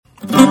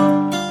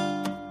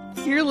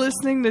You're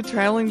listening to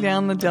Traveling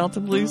Down the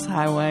Delta Blues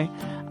Highway.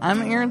 I'm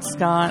Erin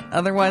Scott,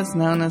 otherwise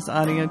known as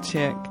Audio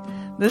Chick.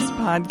 This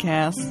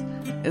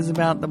podcast is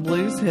about the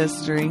blues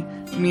history,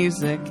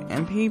 music,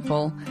 and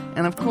people,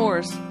 and of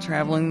course,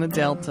 traveling the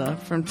Delta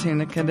from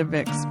Tunica to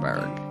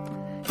Vicksburg.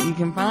 You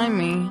can find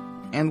me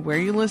and where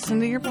you listen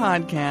to your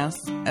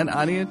podcasts at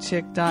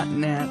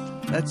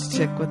audiochick.net. That's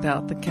chick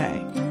without the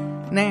K.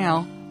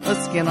 Now,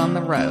 let's get on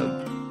the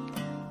road.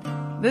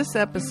 This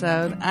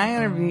episode, I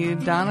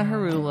interviewed Donna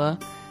Herula,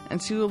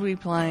 and she will be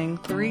playing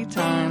 3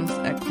 times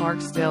at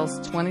Clarksdale's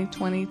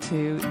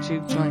 2022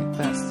 Juke Joint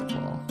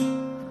Festival.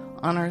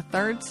 On her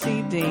 3rd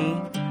CD,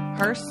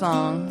 her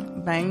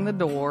song, Bang the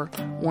Door,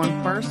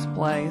 won first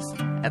place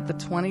at the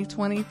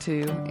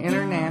 2022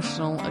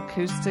 International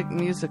Acoustic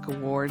Music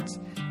Awards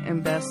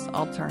in Best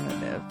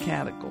Alternative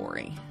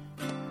category.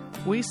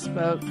 We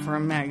spoke for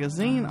a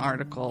magazine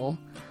article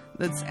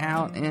that's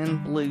out in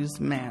Blues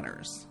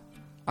Matters.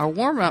 Our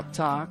warm-up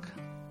talk,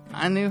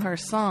 I knew her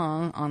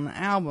song on the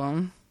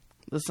album,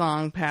 the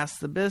song Pass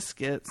the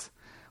Biscuits,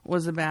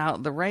 was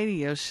about the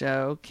radio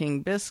show King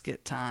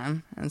Biscuit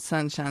Time and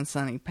Sunshine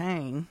Sunny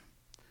Pain.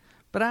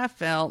 But I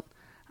felt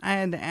I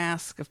had to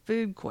ask a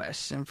food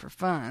question for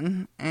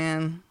fun,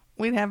 and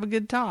we'd have a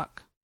good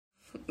talk.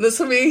 This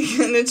will be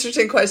an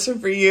interesting question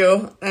for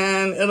you,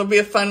 and it'll be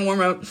a fun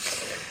warm-up.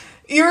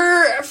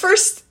 Your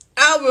first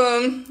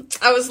album,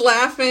 I was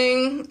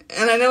laughing,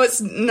 and I know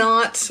it's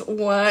not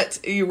what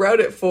you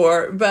wrote it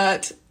for,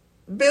 but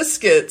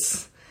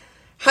biscuits.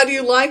 How do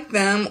you like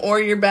them, or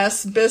your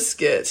best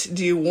biscuit?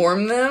 Do you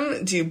warm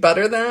them? Do you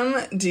butter them?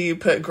 Do you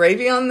put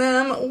gravy on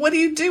them? What do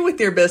you do with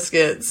your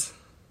biscuits?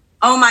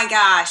 Oh my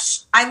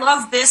gosh, I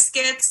love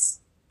biscuits.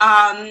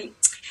 Well,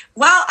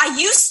 I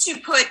used to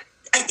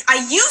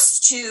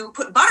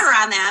put butter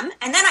on them,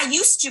 and then I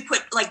used to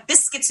put like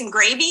biscuits and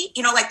gravy,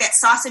 like that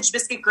sausage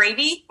biscuit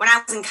gravy. When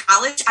I was in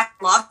college, I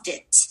loved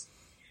it.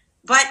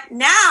 But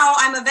now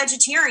I'm a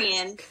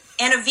vegetarian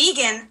and a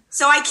vegan,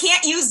 so I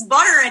can't use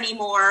butter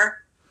anymore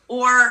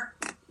or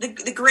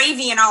the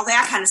gravy and all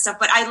that kind of stuff.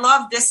 But I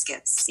love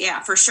biscuits, yeah,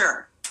 for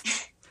sure.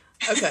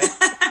 Okay,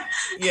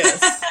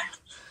 yes.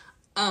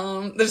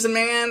 There's a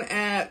man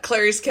at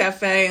Clary's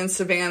Cafe in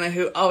Savannah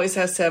who always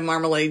has to have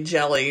marmalade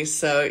jelly.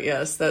 So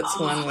yes, that's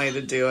one way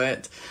to do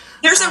it.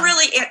 There's a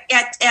really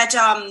at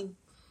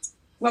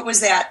what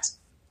was that?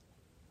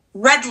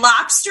 Red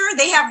Lobster.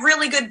 They have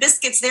really good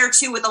biscuits there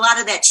too, with a lot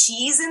of that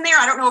cheese in there.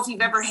 I don't know if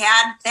you've ever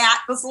had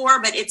that before,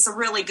 but it's a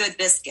really good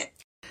biscuit.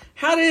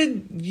 How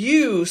did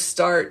you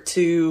start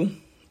to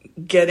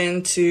get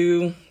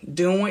into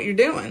doing what you're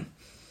doing?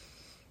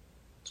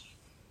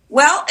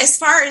 Well, as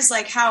far as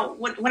like how,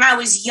 when I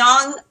was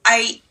young,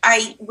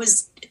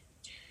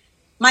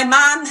 my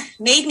mom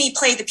made me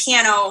play the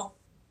piano.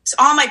 So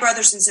all my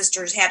brothers and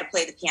sisters had to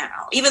play the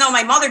piano. Even though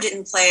my mother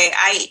didn't play,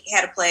 I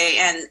had to play,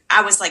 and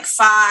I was like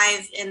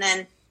 5, and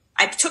then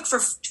I took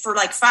for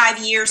like 5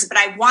 years, but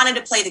I wanted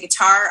to play the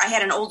guitar. I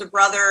had an older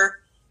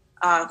brother,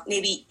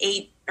 maybe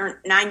 8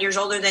 or 9 years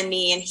older than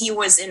me, and he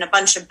was in a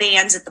bunch of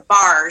bands at the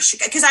bars,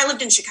 because I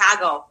lived in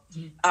Chicago.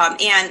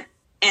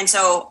 And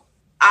so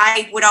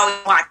I would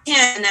always watch him,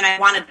 and then I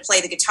wanted to play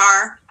the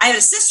guitar. I had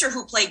a sister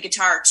who played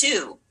guitar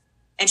too,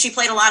 and she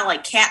played a lot of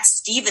like Cat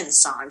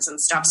Stevens songs and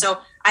stuff. So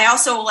I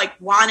also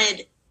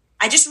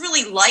I just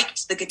really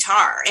liked the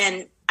guitar,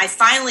 and I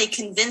finally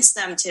convinced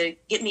them to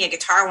get me a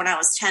guitar when I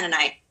was 10, and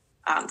I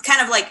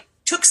kind of like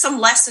took some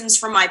lessons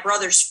from my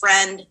brother's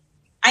friend.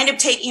 I ended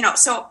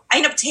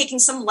up taking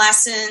some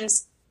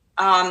lessons.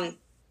 I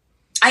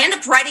ended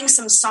up writing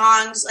some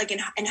songs. Like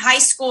in high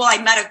school,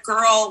 I met a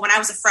girl when I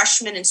was a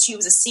freshman and she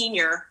was a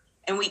senior,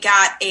 and we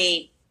got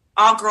a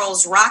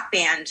all-girls rock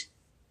band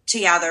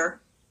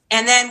together.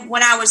 And then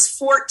when I was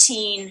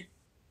 14,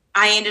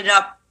 I ended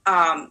up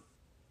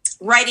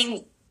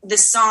writing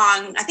this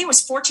song. I think it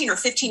was 14 or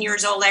 15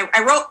 years old.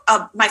 I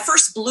wrote my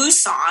first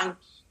blues song,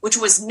 which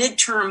was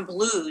Midterm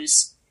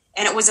Blues.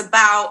 And it was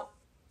about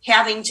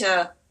having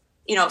to,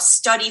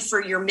 study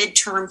for your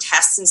midterm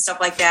tests and stuff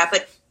like that.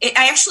 But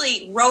I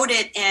actually wrote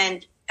it,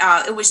 and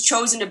it was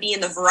chosen to be in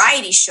the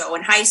variety show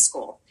in high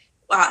school.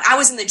 I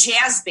was in the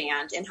jazz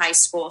band in high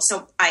school,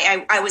 so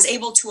I was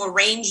able to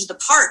arrange the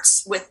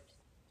parts with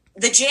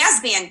the jazz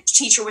band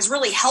teacher. Was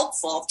really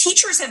helpful.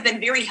 Teachers have been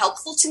very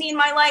helpful to me in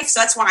my life, so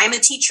that's why I'm a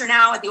teacher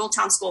now at the Old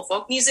Town School of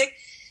Folk Music.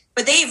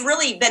 But they've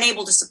really been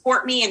able to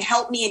support me and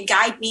help me and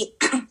guide me.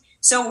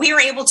 So we were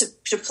able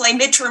to play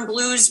Midterm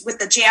Blues with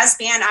the jazz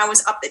band. I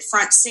was up at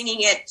front singing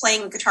it,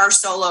 playing guitar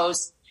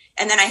solos.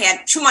 And then I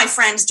had 2 of my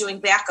friends doing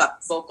backup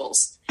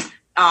vocals.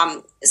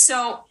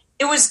 So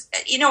it was,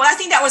 I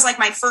think that was like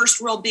my first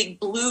real big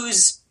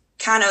blues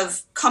kind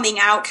of coming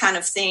out kind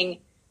of thing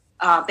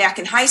back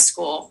in high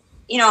school.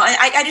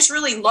 I just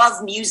really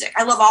love music.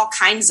 I love all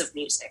kinds of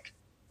music,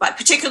 but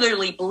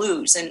particularly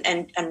blues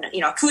and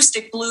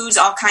acoustic blues,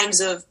 all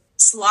kinds of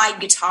slide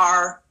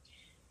guitar.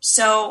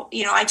 So,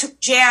 I took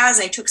jazz,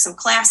 I took some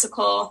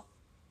classical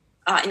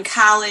in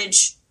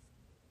college.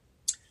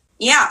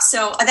 Yeah,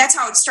 so that's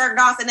how it started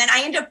off. And then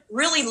I ended up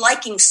really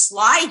liking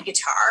slide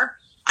guitar.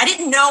 I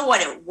didn't know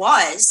what it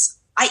was.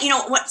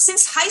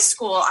 since high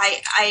school,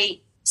 I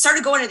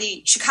started going to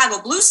the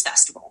Chicago Blues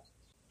Festival.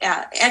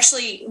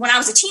 Actually, when I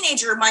was a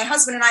teenager, my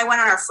husband and I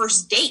went on our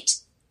first date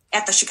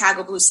at the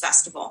Chicago Blues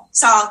Festival.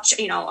 So, so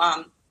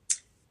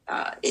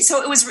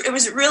it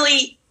was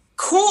really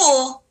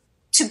cool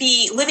to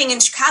be living in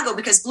Chicago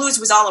because blues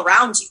was all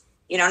around you.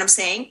 You know what I'm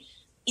saying?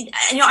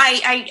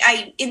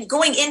 I in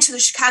going into the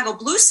Chicago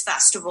Blues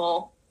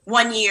Festival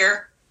one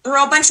year, there were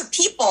a bunch of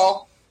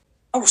people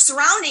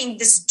surrounding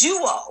this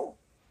duo,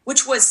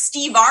 which was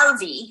Steve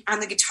Harvey on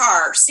the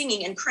guitar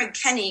singing and Craig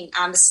Kenning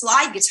on the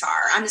slide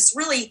guitar on this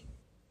really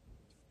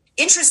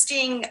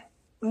interesting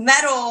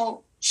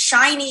metal,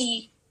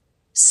 shiny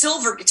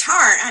silver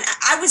guitar. And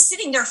I was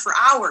sitting there for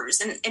hours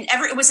and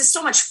it was just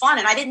so much fun.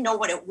 And I didn't know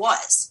what it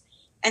was.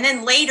 And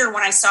then later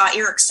when I saw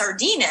Eric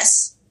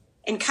Sardinas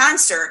in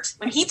concert,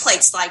 when he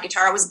played slide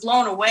guitar, I was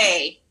blown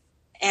away.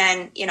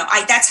 And,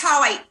 that's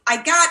how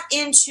I got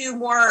into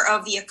more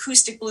of the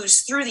acoustic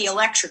blues through the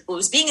electric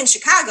blues. Being in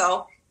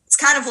Chicago, it's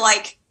kind of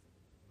like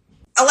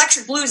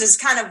electric blues is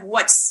kind of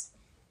what's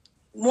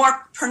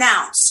more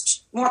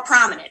pronounced, more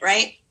prominent,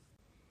 right?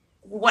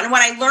 When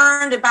I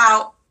learned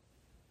about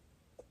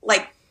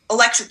like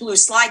electric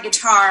blues, slide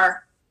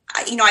guitar,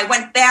 I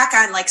went back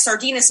on like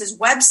Sardinas's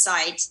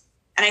website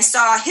and I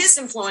saw his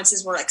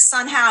influences were like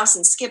Son House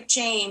and Skip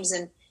James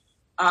and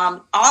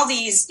all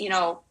these,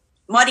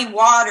 Muddy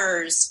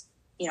Waters,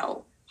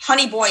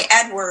 Honey Boy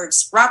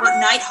Edwards, Robert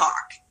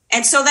Nighthawk.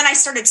 And so then I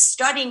started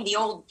studying the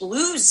old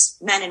blues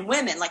men and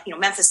women, like,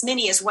 Memphis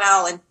Minnie as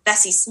well, and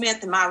Bessie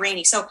Smith and Ma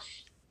Rainey. So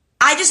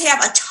I just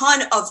have a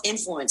ton of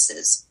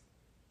influences.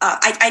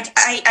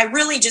 I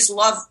really just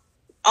love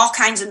all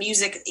kinds of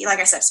music, like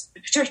I said,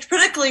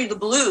 particularly the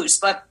blues,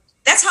 but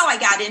that's how I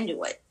got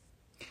into it.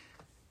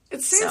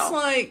 It seems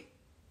like,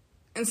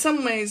 in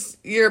some ways,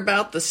 you're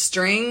about the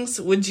strings.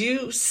 Would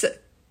you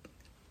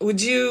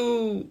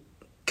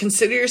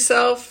consider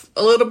yourself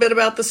a little bit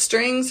about the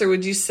strings, or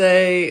would you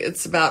say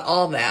it's about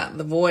all that,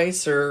 the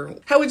voice, or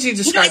how would you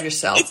describe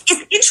yourself? It's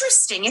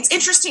interesting. It's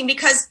interesting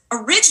because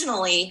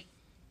originally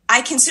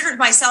I considered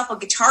myself a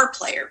guitar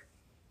player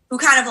who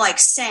kind of like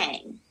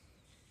sang.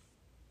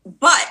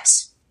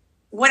 But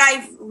what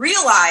I've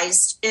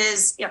realized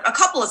is a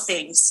couple of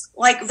things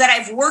like that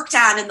I've worked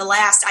on in the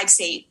last, I'd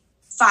say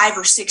 5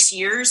 or 6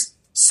 years,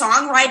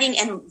 songwriting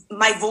and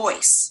my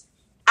voice.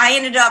 I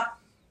ended up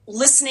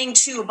listening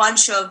to a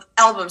bunch of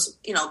albums,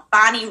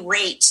 Bonnie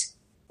Raitt,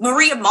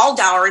 Maria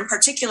Muldaur in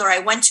particular. I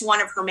went to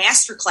one of her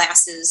master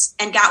classes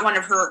and got one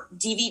of her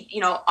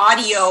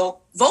audio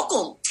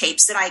vocal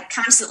tapes that I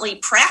constantly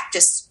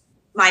practice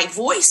my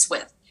voice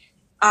with.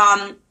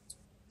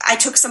 I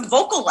took some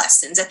vocal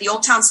lessons at the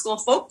Old Town School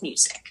of Folk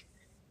Music.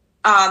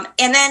 And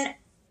then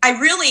I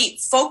really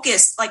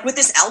focused, like with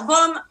this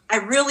album, I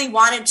really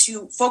wanted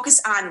to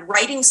focus on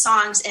writing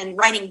songs and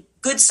writing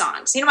good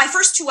songs. My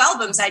first 2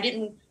 albums, I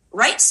didn't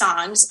write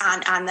songs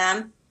on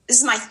them. This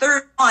is my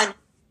third one.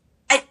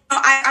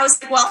 I was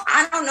like, well,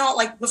 I don't know.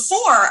 Like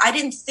before, I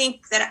didn't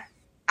think that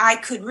I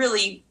could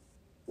really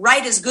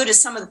write as good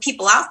as some of the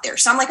people out there.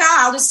 So I'm like,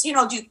 I'll just,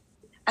 do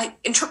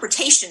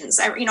interpretations.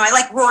 I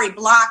like Rory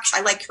Bloch.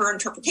 I like her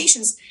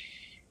interpretations.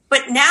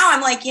 But now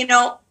I'm like,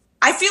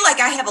 I feel like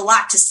I have a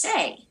lot to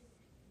say.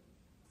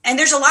 And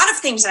there's a lot of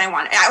things that I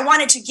wanted. I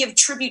wanted to give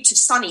tribute to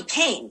Sonny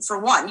Payne, for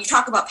one. You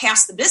talk about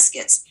Pass the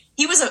Biscuits.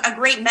 He was a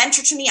great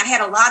mentor to me. I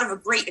had a lot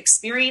of great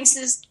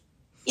experiences,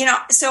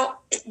 so,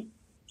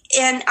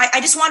 and I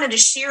just wanted to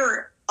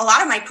share a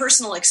lot of my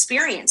personal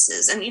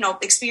experiences and,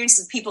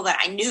 experiences of people that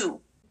I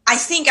knew. I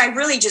think I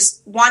really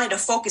just wanted to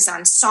focus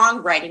on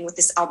songwriting with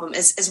this album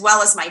as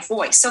well as my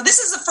voice. So this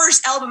is the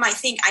first album I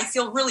think I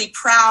feel really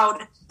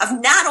proud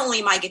of, not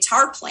only my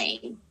guitar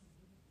playing,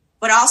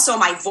 but also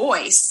my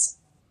voice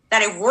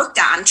that I've worked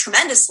on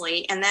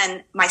tremendously. And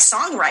then my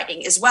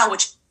songwriting as well,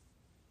 which,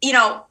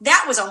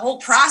 that was a whole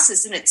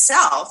process in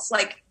itself.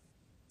 Like,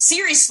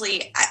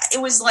 seriously,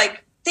 it was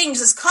like things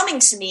was coming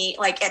to me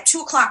like at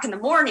 2:00 in the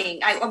morning.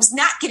 I was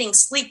not getting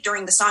sleep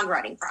during the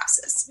songwriting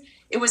process.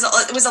 It was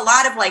a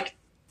lot of like,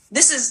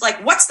 this is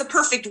like, what's the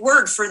perfect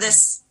word for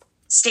this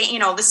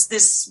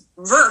this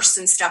verse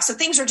and stuff. So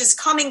things are just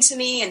coming to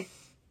me and,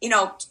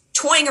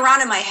 toying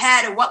around in my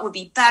head and what would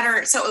be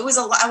better. So it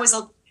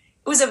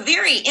was a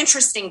very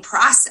interesting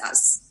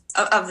process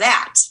of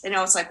that.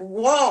 It's like,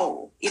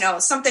 whoa,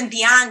 something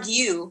beyond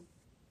you.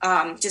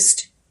 I'm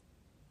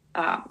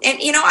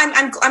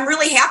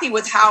really happy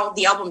with how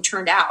the album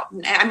turned out.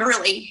 And I'm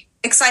really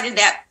excited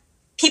that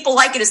people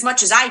like it as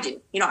much as I do.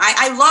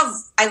 I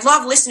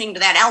love listening to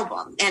that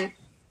album. And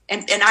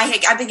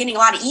I've been getting a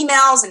lot of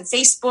emails and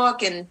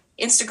Facebook and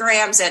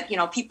Instagrams that,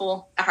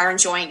 people are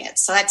enjoying it.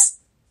 So that's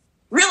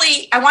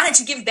really, I wanted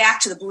to give back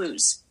to the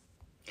blues.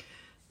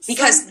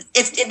 Because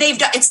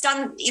it's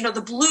done,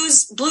 the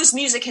blues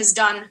music has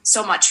done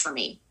so much for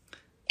me.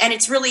 And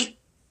it's really,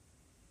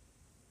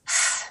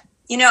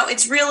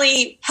 it's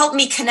really helped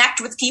me connect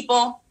with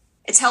people.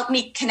 It's helped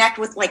me connect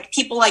with like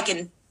people like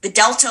in the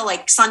Delta,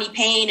 like Sonny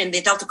Payne and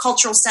the Delta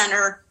Cultural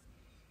Center.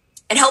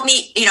 It helped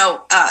me,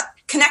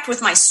 connect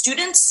with my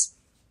students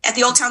at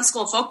the Old Town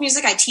School of Folk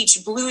Music, I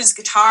teach blues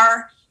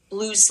guitar,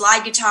 blues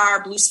slide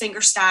guitar, blues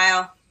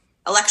fingerstyle,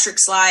 electric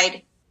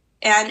slide.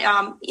 And,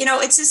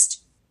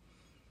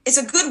 it's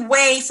a good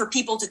way for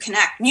people to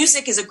connect.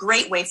 Music is a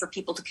great way for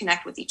people to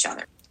connect with each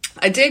other.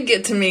 I did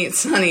get to meet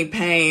Sonny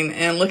Payne,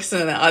 and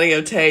listening to the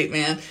audio tape,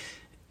 man,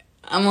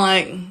 I'm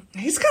like,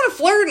 he's kind of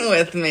flirting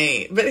with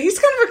me, but he's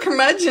kind of a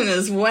curmudgeon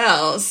as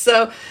well.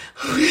 So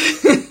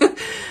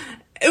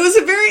it was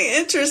a very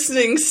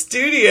interesting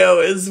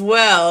studio as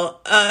well.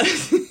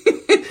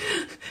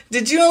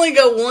 Did you only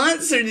go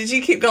once, or did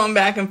you keep going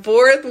back and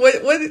forth? I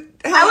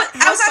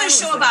was on a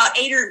show about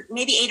 8 or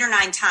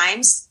 9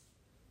 times.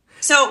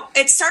 So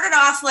it started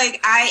off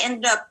like I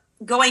ended up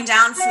going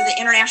down for the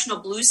International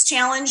Blues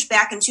Challenge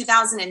back in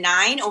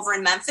 2009 over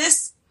in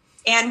Memphis.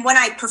 And when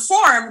I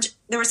performed,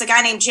 there was a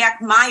guy named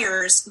Jack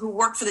Myers who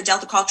worked for the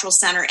Delta Cultural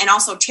Center, and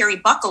also Terry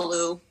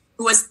Buckaloo,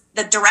 who was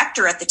the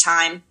director at the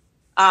time,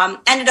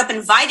 ended up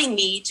inviting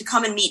me to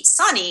come and meet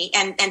Sonny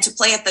and to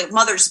play at the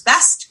Mother's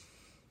Best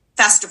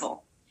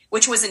Festival,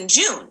 which was in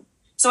June.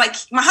 So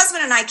my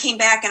husband and I came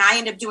back, and I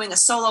ended up doing a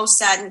solo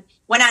set and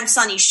went on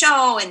Sonny's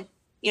show. And,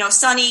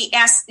 Sonny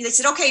asked, they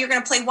said, okay, you're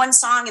going to play one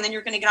song and then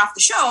you're going to get off the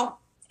show.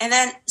 And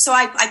then, so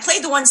I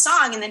played the one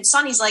song, and then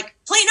Sonny's like,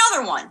 play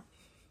another one.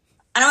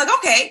 And I'm like,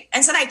 okay.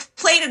 And so then I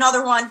played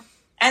another one.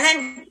 And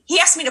then he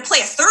asked me to play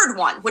a third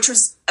one, which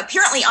was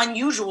apparently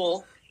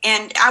unusual.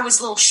 And I was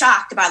a little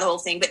shocked by the whole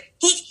thing. But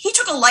he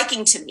took a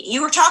liking to me.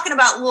 You were talking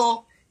about a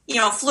little,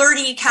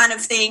 flirty kind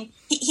of thing.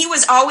 He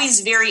was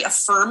always very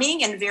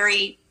affirming and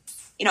very,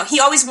 he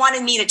always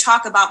wanted me to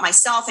talk about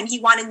myself, and he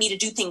wanted me to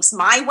do things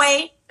my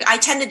way. I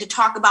tended to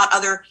talk about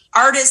other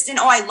artists, and,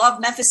 I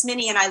love Memphis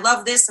Minnie, and I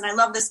love this, and I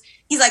love this.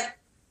 He's like,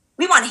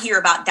 we want to hear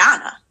about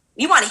Donna.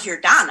 We want to hear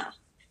Donna.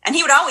 And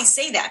he would always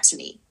say that to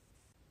me.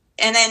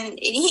 And then,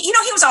 he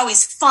was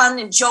always fun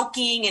and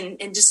joking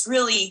and just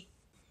really,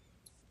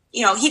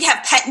 he'd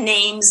have pet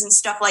names and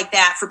stuff like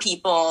that for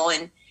people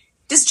and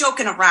just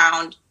joking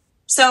around.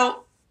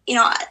 So,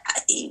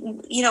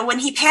 when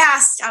he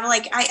passed, I'm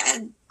like,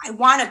 I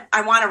want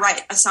to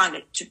write a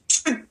song to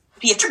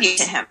be a tribute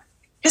to him.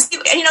 Because, the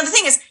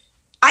thing is,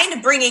 I ended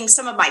up bringing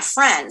some of my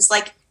friends.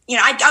 Like,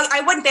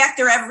 I went back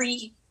there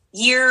every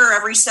year or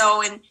every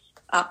so, and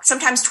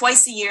sometimes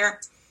twice a year.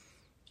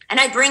 And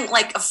I'd bring,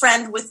 like, a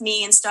friend with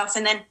me and stuff.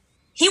 And then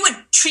he would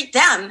treat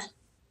them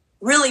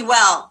really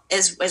well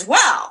as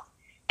well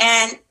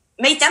and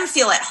make them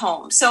feel at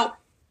home. So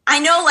I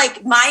know,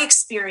 like, my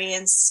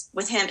experience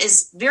with him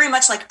is very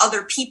much like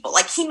other people.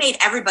 Like, he made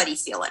everybody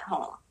feel at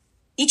home.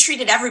 He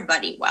treated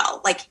everybody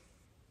well. Like,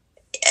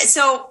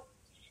 so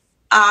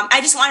I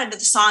just wanted the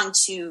song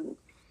to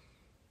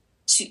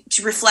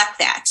reflect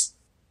that.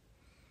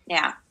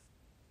 Yeah.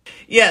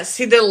 Yes,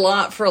 he did a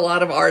lot for a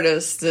lot of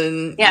artists,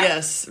 and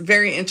yes,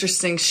 very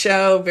interesting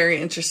show,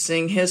 very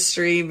interesting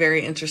history,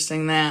 very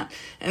interesting that,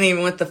 and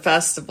even with the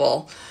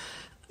festival.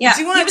 Yeah,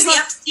 he was the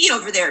MC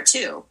over there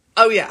too.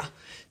 Oh yeah.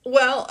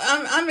 Well,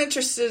 I'm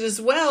interested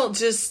as well.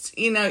 Just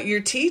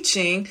your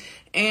teaching,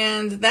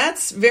 and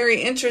that's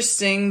very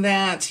interesting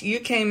that you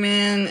came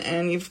in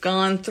and you've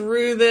gone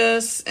through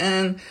this,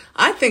 and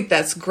I think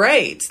that's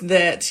great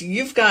that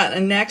you've got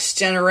a next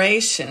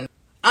generation.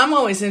 I'm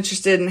always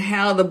interested in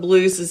how the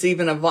blues is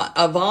even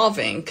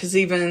evolving, because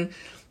even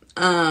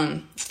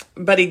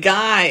Buddy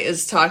Guy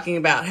is talking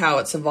about how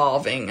it's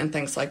evolving and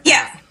things like that.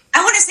 Yeah,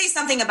 I want to say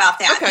something about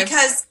that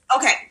because,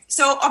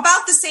 so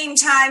about the same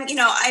time,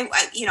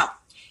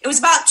 it was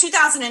about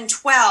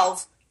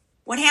 2012.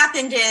 What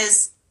happened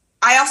is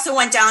I also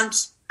went down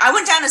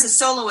as a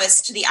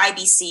soloist to the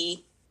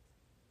IBC.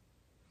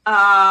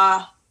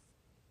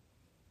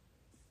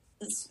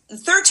 The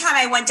third time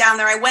I went down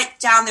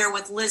there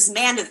with Liz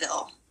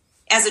Mandeville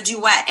as a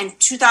duet in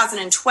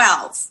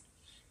 2012.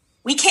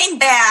 We came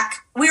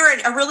back. We were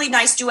a really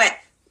nice duet.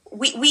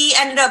 We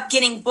ended up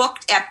getting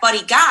booked at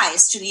Buddy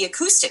Guy's to the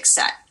acoustic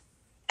set.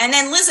 And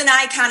then Liz and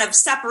I kind of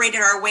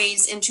separated our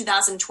ways in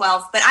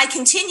 2012, but I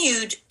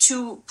continued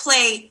to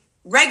play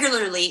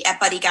regularly at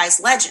Buddy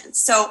Guy's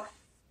Legends. So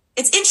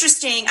it's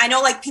interesting. I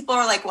know, like, people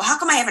are like, well, how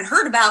come I haven't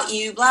heard about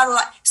you? Blah, blah,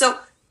 blah.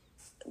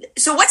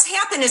 So what's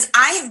happened is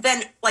I have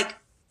been, like,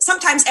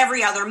 sometimes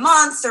every other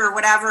month or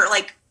whatever,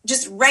 like,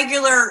 just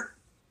regular,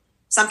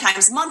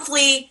 sometimes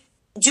monthly,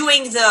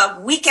 doing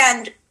the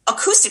weekend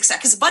acoustic set.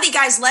 Because Buddy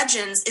Guy's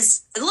Legends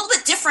is a little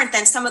bit different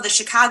than some of the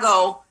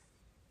Chicago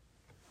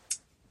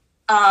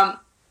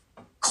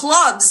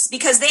clubs,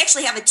 because they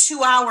actually have a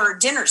 2-hour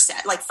dinner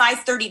set, like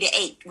 5:30 to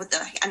 8 with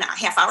a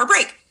half-hour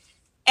break.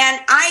 And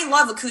I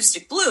love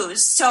acoustic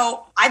blues,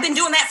 so I've been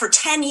doing that for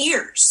 10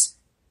 years.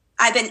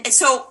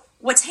 So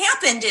what's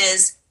happened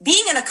is,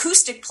 being an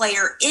acoustic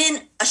player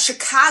in a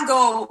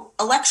Chicago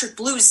electric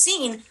blues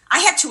scene, I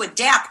had to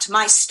adapt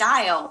my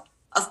style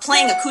of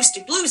playing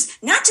acoustic blues,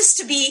 not just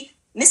to be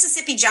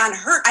Mississippi John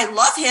Hurt. I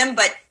love him,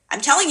 but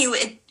I'm telling you,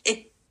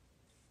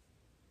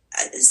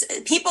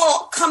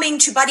 people coming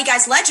to Buddy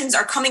Guy's Legends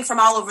are coming from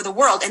all over the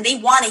world, and they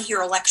want to hear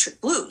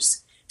electric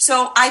blues.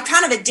 So I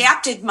kind of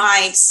adapted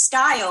my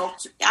style.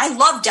 I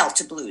love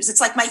Delta blues. It's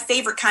like my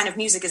favorite kind of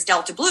music is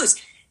Delta blues.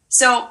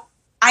 So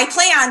I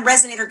play on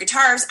resonator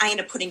guitars. I end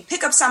up putting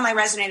pickups on my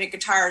resonator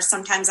guitars.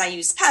 Sometimes I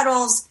use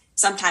pedals.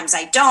 Sometimes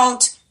I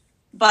don't.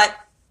 But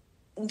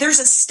there's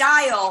a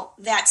style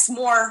that's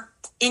more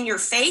in your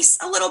face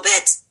a little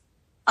bit.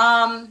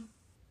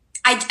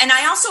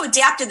 I also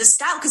adapted the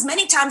style because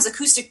many times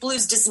acoustic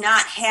blues does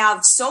not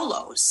have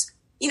solos.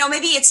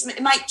 Maybe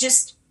it might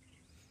just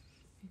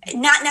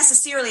not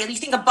necessarily. You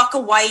think of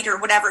Bucka White or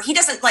whatever. He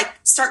doesn't like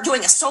start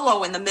doing a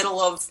solo in the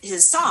middle of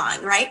his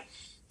song, right?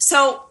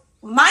 So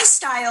my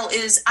style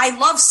is I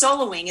love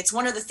soloing. It's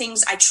one of the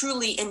things I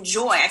truly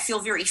enjoy. I feel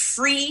very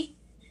free.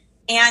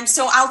 And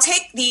so I'll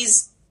take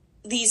these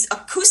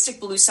acoustic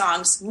blues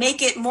songs,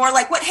 make it more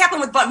like what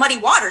happened with Muddy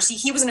Waters.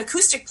 He was an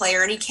acoustic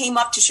player and he came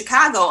up to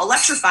Chicago,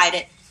 electrified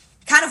it,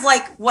 kind of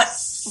like what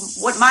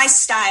my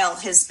style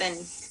has been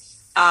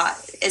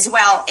as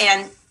well,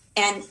 and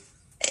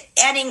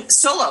adding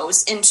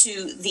solos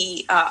into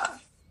the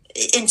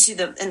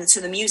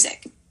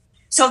music.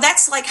 So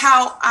that's like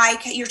how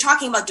you're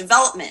talking about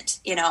development,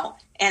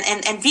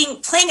 and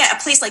playing at a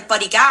place like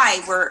Buddy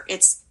Guy where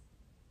it's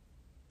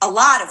a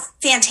lot of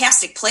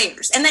fantastic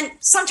players. And then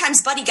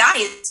sometimes Buddy Guy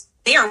is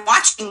there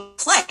watching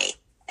play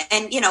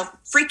and,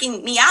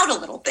 freaking me out a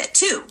little bit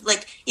too.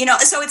 Like,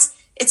 so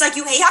it's like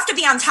you have to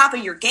be on top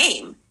of your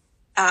game.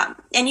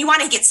 And you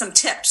want to get some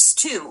tips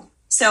too.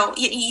 So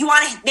you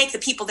want to make the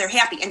people there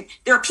happy. And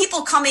there are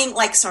people coming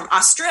like from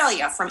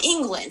Australia, from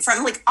England,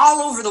 from like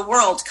all over the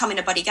world coming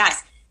to Buddy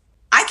Guy's.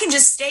 I can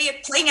just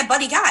stay playing at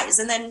Buddy Guy's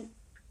and then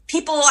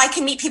I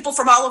can meet people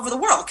from all over the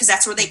world because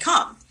that's where they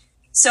come.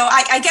 So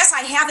I guess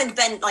I haven't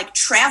been like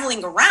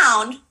traveling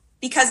around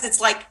because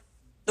it's like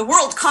the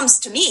world comes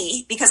to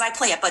me because I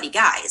play at Buddy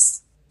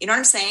Guy's. You know what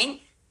I'm saying?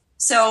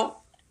 So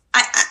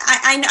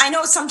I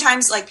know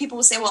sometimes like people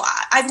will say, well,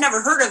 I've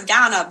never heard of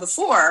Donna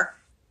before.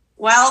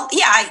 Well,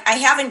 yeah, I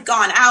haven't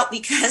gone out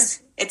because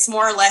it's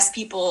more or less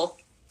people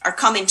are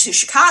coming to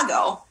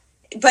Chicago.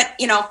 But,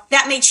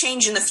 that may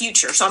change in the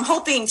future. So I'm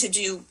hoping to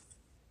do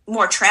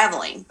more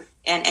traveling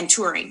and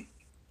touring.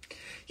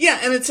 Yeah,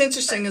 and it's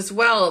interesting as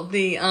well,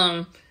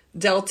 the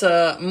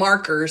Delta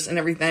markers and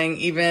everything.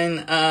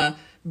 Even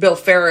Bill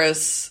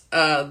Ferris,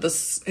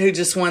 who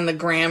just won the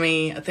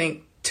Grammy, I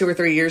think 2 or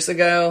 3 years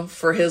ago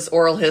for his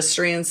oral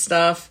history and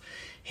stuff,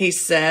 he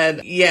said,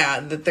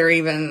 that there are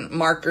even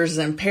markers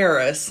in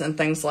Paris and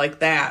things like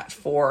that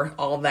for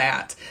all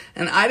that.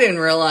 And I didn't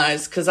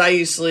realize, because I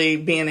usually,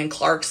 being in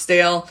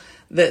Clarksdale,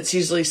 that's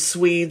usually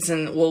Swedes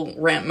and will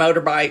rent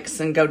motorbikes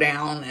and go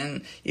down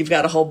and you've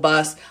got a whole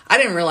bus. I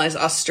didn't realize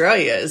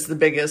Australia is the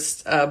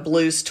biggest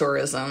blues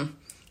tourism.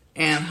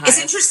 And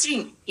it's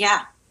interesting.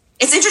 Yeah.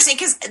 It's interesting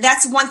because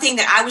that's one thing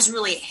that I was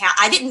really,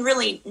 I didn't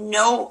really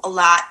know a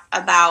lot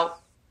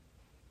about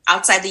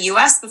outside the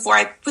US before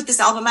I put this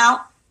album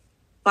out.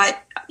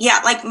 But yeah,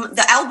 like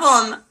the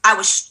album, I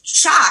was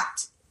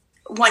shocked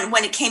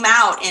when it came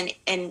out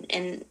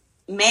in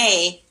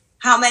May,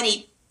 how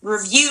many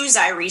reviews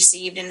I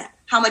received and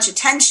how much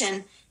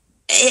attention.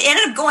 It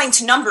ended up going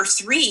to number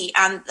 3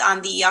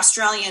 on the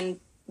Australian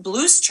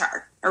blues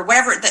chart or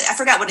whatever. I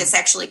forgot what it's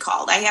actually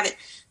called. I have it,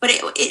 but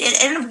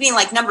it ended up being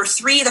like number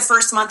 3 the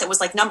first month. It was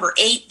like number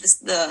 8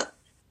 the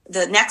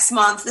next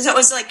month. So it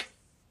was like,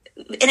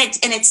 and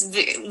it's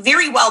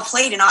very well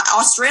played in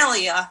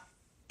Australia.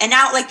 And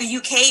now like the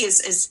UK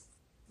is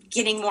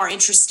getting more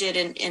interested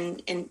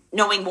in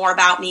knowing more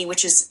about me,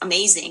 which is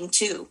amazing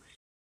too.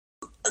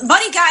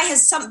 Buddy Guy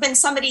has been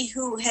somebody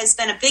who has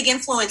been a big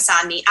influence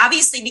on me,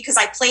 obviously because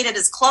I played at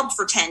his club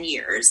for 10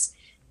 years.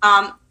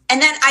 And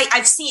then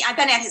I've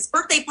been at his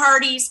birthday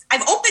parties.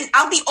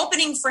 I'll be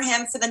opening for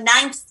him for the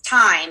 9th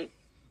time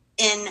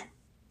in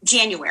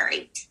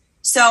January.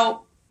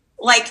 So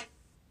like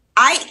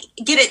I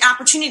get an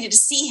opportunity to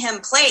see him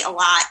play a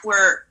lot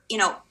where,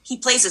 he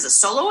plays as a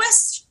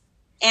soloist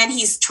and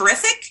he's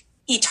terrific.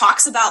 He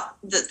talks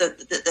about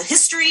the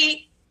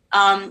history.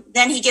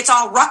 Then he gets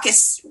all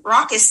raucous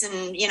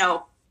and,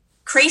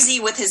 crazy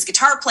with his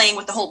guitar playing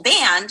with the whole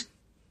band.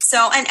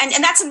 So,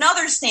 and that's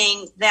another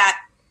thing that,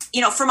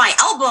 for my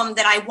album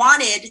that I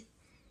wanted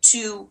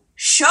to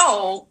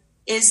show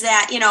is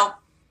that,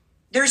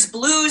 there's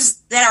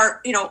blues that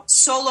are,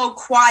 solo,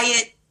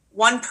 quiet,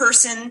 one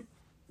person.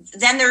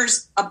 Then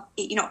there's,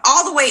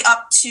 all the way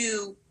up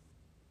to,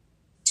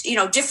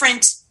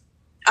 different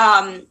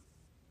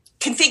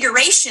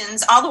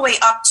configurations, all the way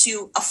up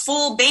to a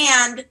full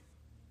band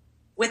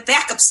with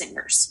backup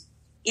singers,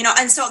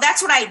 and so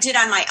that's what I did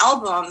on my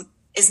album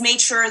is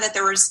made sure that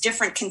there was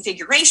different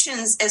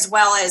configurations as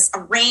well as a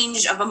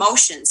range of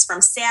emotions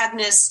from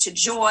sadness to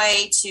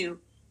joy to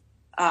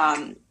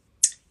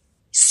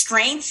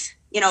strength,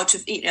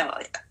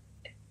 to,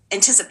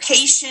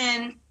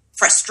 anticipation,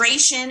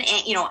 frustration,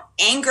 and,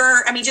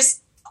 anger. I mean,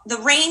 just the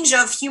range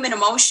of human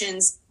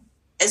emotions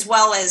as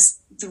well as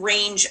the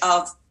range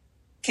of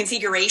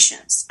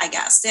configurations, I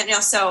guess,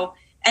 so.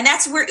 And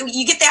that's where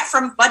you get that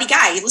from Buddy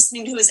Guy,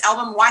 listening to his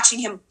album, watching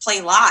him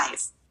play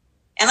live.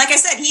 And like I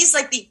said, he's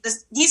like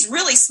he's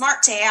really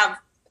smart to have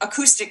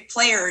acoustic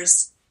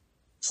players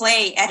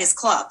play at his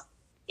club.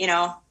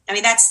 I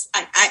mean,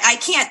 I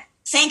can't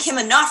thank him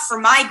enough for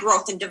my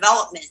growth and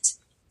development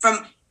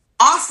from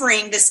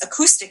offering this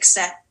acoustic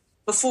set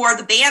before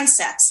the band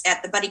sets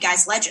at the Buddy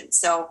Guys Legend.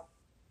 So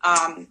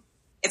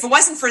if it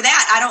wasn't for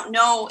that, I don't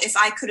know if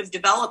I could have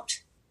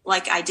developed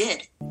like I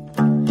did.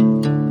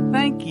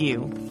 Thank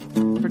you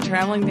for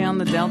traveling down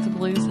the Delta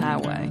Blues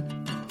Highway.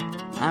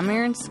 I'm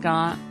Erin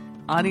Scott,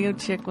 audio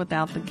chick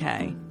without the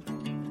K.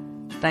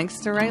 Thanks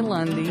to Ray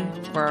Lundy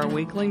for our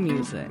weekly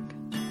music.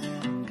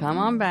 Come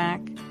on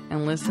back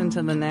and listen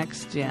to the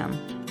next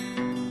gem.